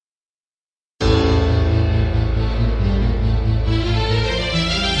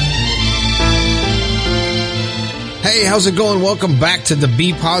Hey, how's it going? Welcome back to the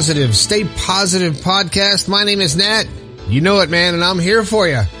Be Positive, Stay Positive podcast. My name is Nat. You know it, man, and I'm here for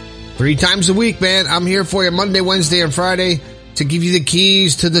you. 3 times a week, man. I'm here for you Monday, Wednesday, and Friday to give you the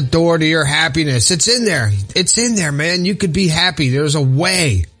keys to the door to your happiness. It's in there. It's in there, man. You could be happy. There's a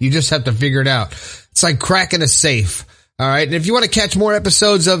way. You just have to figure it out. It's like cracking a safe. All right. And if you want to catch more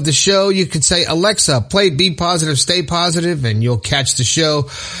episodes of the show, you could say, Alexa, play Be Positive, Stay Positive, and you'll catch the show.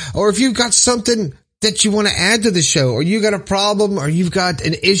 Or if you've got something that you want to add to the show, or you got a problem, or you've got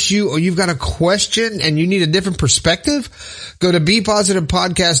an issue, or you've got a question and you need a different perspective, go to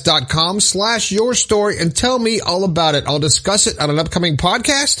bepositivepodcast.com/your story and tell me all about it. I'll discuss it on an upcoming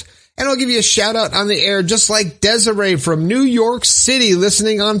podcast, and I'll give you a shout out on the air, just like Desiree from New York City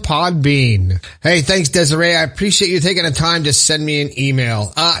listening on Podbean. Hey, thanks, Desiree. I appreciate you taking the time to send me an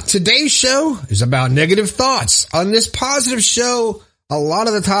email. Today's show is about negative thoughts. On this positive show, a lot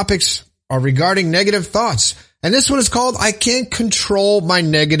of the topics are regarding negative thoughts. And this one is called, I Can't Control My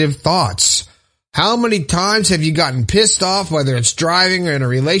Negative Thoughts. How many times have you gotten pissed off, whether it's driving or in a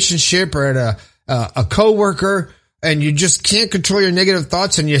relationship or at a coworker, and you just can't control your negative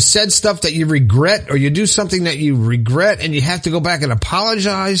thoughts, and you said stuff that you regret, or you do something that you regret and you have to go back and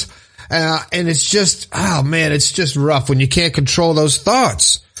apologize. And it's just, oh man, it's just rough when you can't control those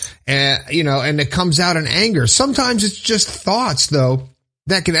thoughts. And it comes out in anger. Sometimes it's just thoughts though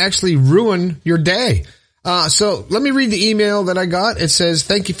that can actually ruin your day. So let me read the email that I got. It says,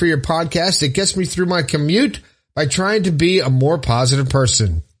 thank you for your podcast. It gets me through my commute by trying to be a more positive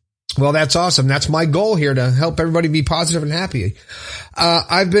person. Well, that's awesome. That's my goal here, to help everybody be positive and happy.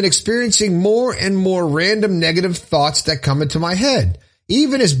 I've been experiencing more and more random negative thoughts that come into my head.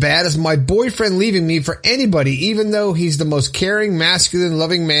 Even as bad as my boyfriend leaving me for anybody, even though he's the most caring, masculine,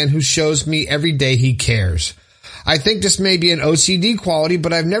 loving man who shows me every day he cares. I think this may be an OCD quality,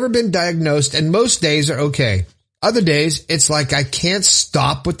 but I've never been diagnosed, and most days are okay. Other days, it's like I can't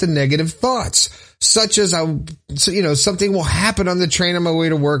stop with the negative thoughts, such as, something will happen on the train on my way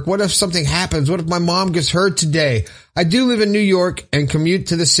to work. What if something happens? What if my mom gets hurt today? I do live in New York and commute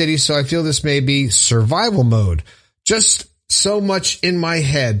to the city, so I feel this may be survival mode. Just so much in my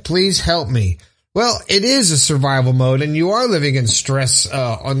head. Please help me. Well, it is a survival mode, and you are living in stress,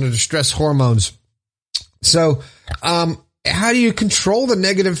 under the stress hormones. So, how do you control the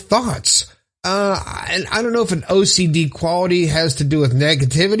negative thoughts? And I don't know if an OCD quality has to do with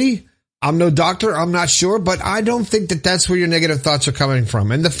negativity. I'm no doctor. I'm not sure, but I don't think that that's where your negative thoughts are coming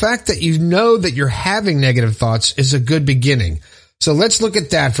from. And the fact that you know that you're having negative thoughts is a good beginning. So let's look at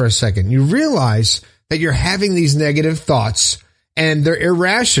that for a second. You realize that you're having these negative thoughts and they're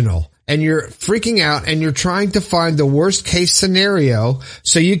irrational. And you're freaking out and you're trying to find the worst case scenario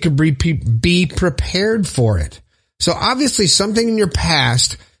so you could be prepared for it. So obviously something in your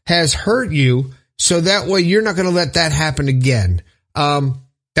past has hurt you, so that way you're not going to let that happen again.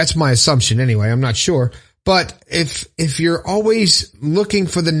 That's my assumption anyway. I'm not sure. But if you're always looking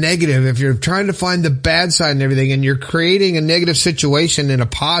for the negative, if you're trying to find the bad side and everything, and you're creating a negative situation in a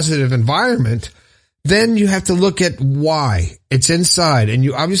positive environment, then you have to look at why it's inside. And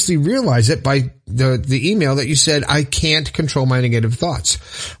you obviously realize it by the email that you said, I can't control my negative thoughts.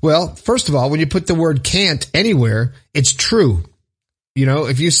 Well, first of all, when you put the word can't anywhere, it's true.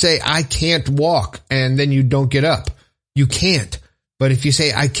 If you say, I can't walk, and then you don't get up, you can't. But if you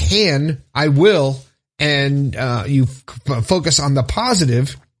say, I can, I will, and you focus on the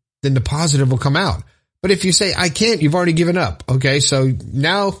positive, then the positive will come out. But if you say, I can't, you've already given up. Okay. So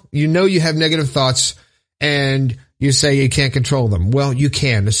now you have negative thoughts and you say you can't control them. Well, you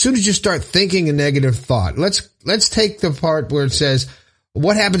can. As soon as you start thinking a negative thought, let's take the part where it says,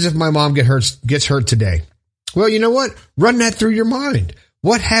 what happens if my mom gets hurt today? Well, you know what? Run that through your mind.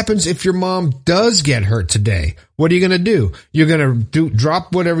 What happens if your mom does get hurt today? What are you going to do? You're going to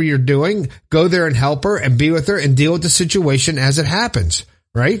drop whatever you're doing, go there and help her and be with her and deal with the situation as it happens,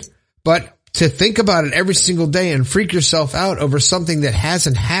 right? But to think about it every single day and freak yourself out over something that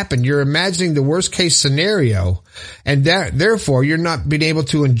hasn't happened, you're imagining the worst case scenario, and therefore you're not being able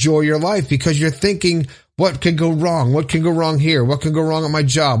to enjoy your life because you're thinking, what could go wrong? What can go wrong here? What can go wrong at my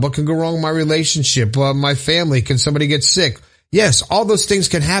job? What can go wrong in my relationship? My family? Can somebody get sick? Yes, all those things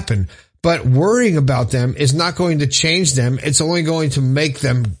can happen, but worrying about them is not going to change them. It's only going to make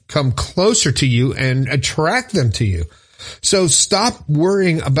them come closer to you and attract them to you. So stop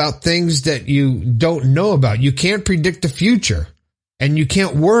worrying about things that you don't know about. You can't predict the future, and you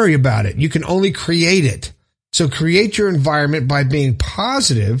can't worry about it. You can only create it. So create your environment by being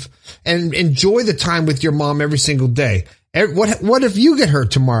positive and enjoy the time with your mom every single day. What if you get hurt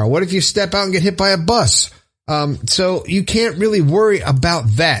tomorrow? What if you step out and get hit by a bus? So you can't really worry about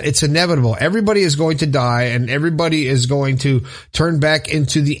that. It's inevitable. Everybody is going to die and everybody is going to turn back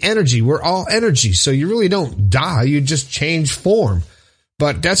into the energy. We're all energy. So you really don't die. You just change form.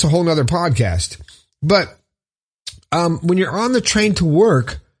 But that's a whole nother podcast. But, when you're on the train to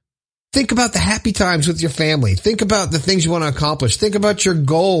work, think about the happy times with your family. Think about the things you want to accomplish. Think about your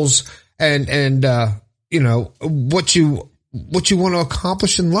goals and what you want to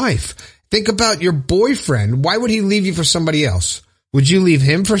accomplish in life. Think about your boyfriend. Why would he leave you for somebody else? Would you leave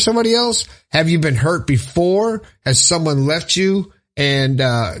him for somebody else? Have you been hurt before? Has someone left you?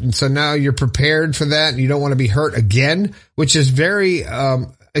 And so now you're prepared for that and you don't want to be hurt again, which is very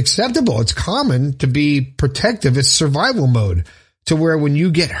acceptable. It's common to be protective. It's survival mode to where when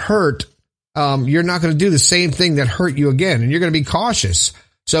you get hurt, you're not going to do the same thing that hurt you again. And you're going to be cautious.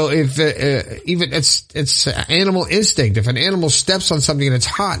 So if even it's animal instinct. If an animal steps on something and it's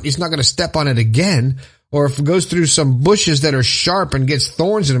hot, he's not going to step on it again. Or if it goes through some bushes that are sharp and gets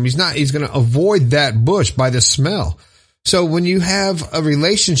thorns in them, he's going to avoid that bush by the smell. So when you have a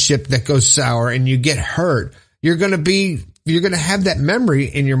relationship that goes sour and you get hurt, you're going to have that memory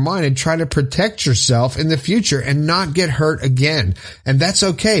in your mind and try to protect yourself in the future and not get hurt again. And that's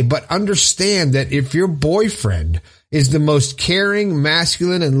okay. But understand that if your boyfriend is the most caring,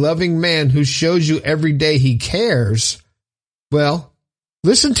 masculine, and loving man who shows you every day he cares, well,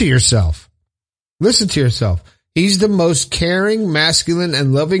 listen to yourself. Listen to yourself. He's the most caring, masculine,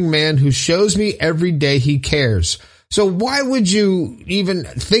 and loving man who shows me every day he cares. So why would you even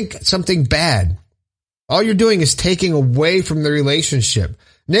think something bad? All you're doing is taking away from the relationship.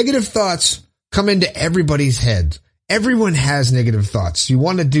 Negative thoughts come into everybody's head. Everyone has negative thoughts. You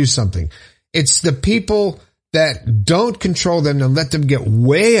want to do something. It's the people that don't control them and let them get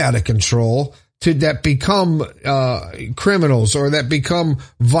way out of control that become criminals or that become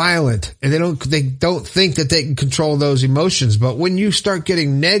violent, and they don't think that they can control those emotions. But when you start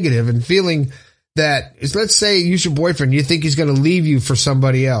getting negative and feeling that, let's say use your boyfriend, you think he's going to leave you for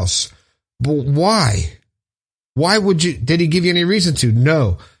somebody else. But why? Why would you? Did he give you any reason to?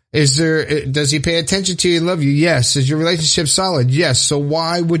 No. Does he pay attention to you and love you? Yes. Is your relationship solid? Yes. So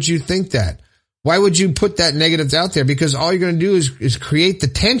why would you think that? Why would you put that negative out there? Because all you're going to do is create the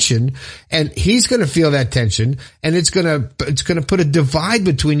tension, and he's going to feel that tension, and it's going to put a divide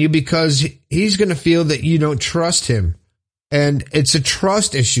between you because he's going to feel that you don't trust him. And it's a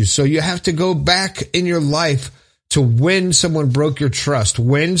trust issue. So you have to go back in your life to when someone broke your trust,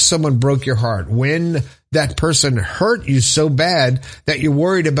 when someone broke your heart, when that person hurt you so bad that you're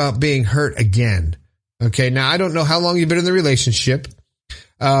worried about being hurt again. Okay. Now I don't know how long you've been in the relationship.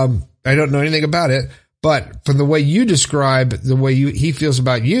 I don't know anything about it, but from the way you describe the way he feels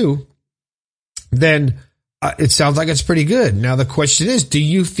about you, then it sounds like it's pretty good. Now the question is, do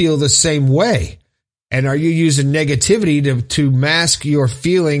you feel the same way? And are you using negativity to mask your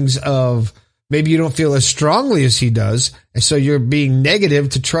feelings of maybe you don't feel as strongly as he does, and so you're being negative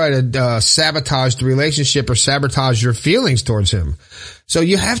to try to sabotage the relationship or sabotage your feelings towards him? So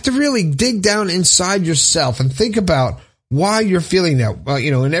you have to really dig down inside yourself and think about why you're feeling that.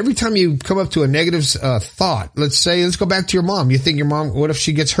 And every time you come up to a negative thought, let's go back to your mom. You think your mom, what if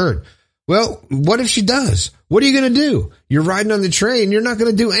she gets hurt? Well, what if she does? What are you going to do? You're riding on the train. You're not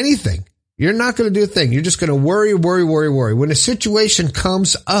going to do anything. You're not going to do a thing. You're just going to worry. When a situation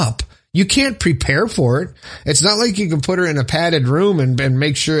comes up, you can't prepare for it. It's not like you can put her in a padded room and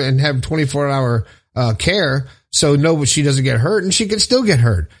make sure and have 24-hour care so no, she doesn't get hurt, and she can still get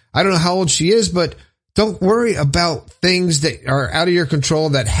hurt. I don't know how old she is, but don't worry about things that are out of your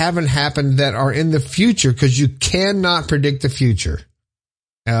control, that haven't happened, that are in the future, because you cannot predict the future.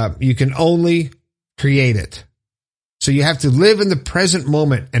 You can only create it. So you have to live in the present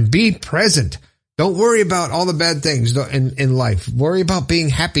moment and be present. Don't worry about all the bad things in life. Worry about being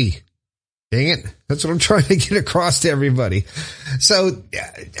happy. Dang it. That's what I'm trying to get across to everybody. So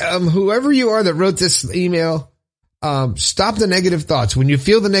whoever you are that wrote this email, stop the negative thoughts. When you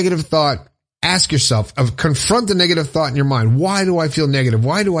feel the negative thought, ask yourself, confront the negative thought in your mind. Why do I feel negative?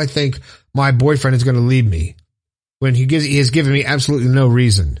 Why do I think my boyfriend is going to leave me when he has given me absolutely no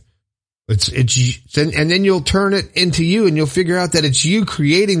reason? And then you'll turn it into you, and you'll figure out that it's you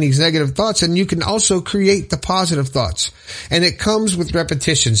creating these negative thoughts, and you can also create the positive thoughts. And it comes with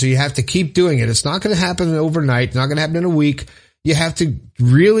repetition. So you have to keep doing it. It's not going to happen overnight. It's not going to happen in a week. You have to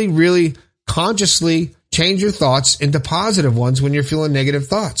really, really consciously change your thoughts into positive ones when you're feeling negative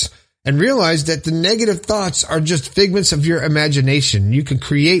thoughts. And realize that the negative thoughts are just figments of your imagination. You can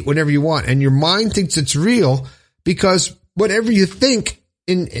create whatever you want, and your mind thinks it's real because whatever you think,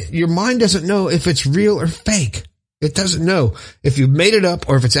 your mind doesn't know if it's real or fake. It doesn't know if you've made it up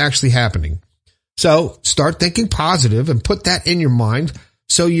or if it's actually happening. So start thinking positive and put that in your mind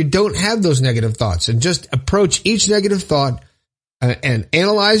so you don't have those negative thoughts, and just approach each negative thought and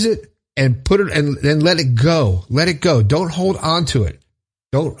analyze it and put it and then let it go. Let it go. Don't hold on to it.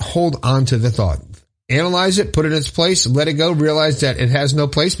 Don't hold on to the thought. Analyze it, put it in its place, let it go. Realize that it has no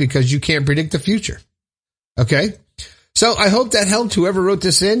place because you can't predict the future. Okay? So I hope that helped whoever wrote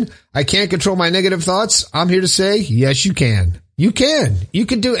this in. I can't control my negative thoughts. I'm here to say, yes, you can. You can. You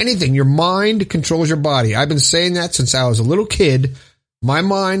can do anything. Your mind controls your body. I've been saying that since I was a little kid. My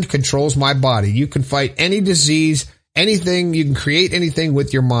mind controls my body. You can fight any disease, anything. You can create anything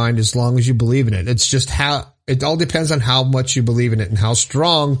with your mind as long as you believe in it. It's just it all depends on how much you believe in it and how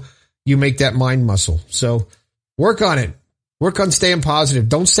strong you make that mind muscle. So work on it. Work on staying positive.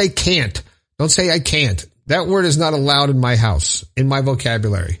 Don't say can't. Don't say I can't. That word is not allowed in my house, in my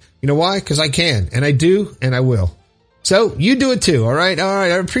vocabulary. You know why? Because I can, and I do, and I will. So you do it too, all right? All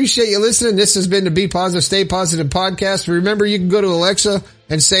right, I appreciate you listening. This has been the Be Positive, Stay Positive podcast. Remember, you can go to Alexa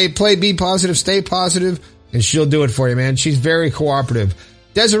and say, play Be Positive, Stay Positive, and she'll do it for you, man. She's very cooperative.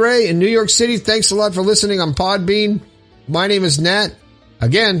 Desiree in New York City, thanks a lot for listening on Podbean. My name is Nat.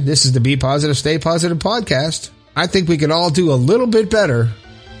 Again, this is the Be Positive, Stay Positive podcast. I think we can all do a little bit better.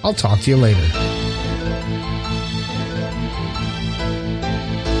 I'll talk to you later.